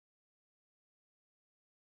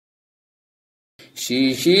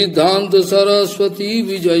Shri Siddhanta Saraswati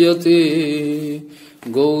Vijayate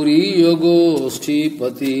Gauri Yogo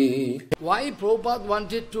Pati. Why Prabhupada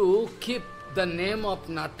wanted to keep the name of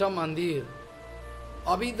Natya Mandir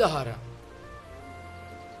Avidya Haran?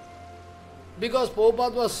 Because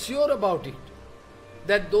Prabhupada was sure about it,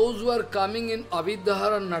 that those who are coming in Avidya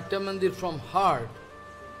Haran Natya Mandir from heart,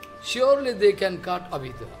 surely they can cut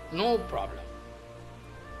Avidya, no problem.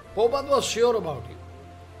 Prabhupada was sure about it.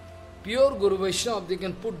 Pure Guru Vaishnava, they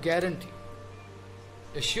can put guarantee.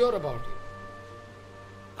 They are sure about it.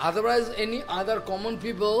 Otherwise, any other common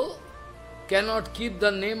people cannot keep the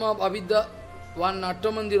name of Avidya, one Natya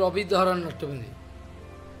Mandir, Avidya Haran Natya Mandir.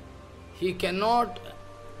 He cannot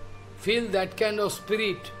feel that kind of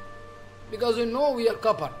spirit, because we know we are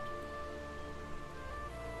kapat.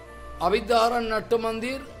 Avidya Haran Natya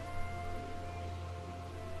Mandir,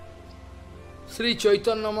 Sri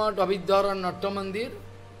Chaitanya Math Avidya Haran Natya Mandir,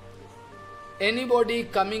 anybody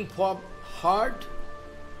coming from heart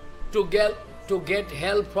to get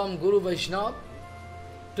help from Guru Vaishnava,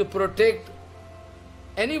 to protect,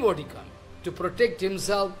 anybody come, to protect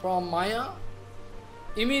himself from Maya,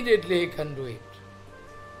 immediately he can do it.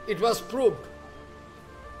 It was proved.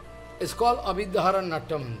 It's called Avidya Haran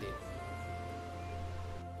Natya Mandir.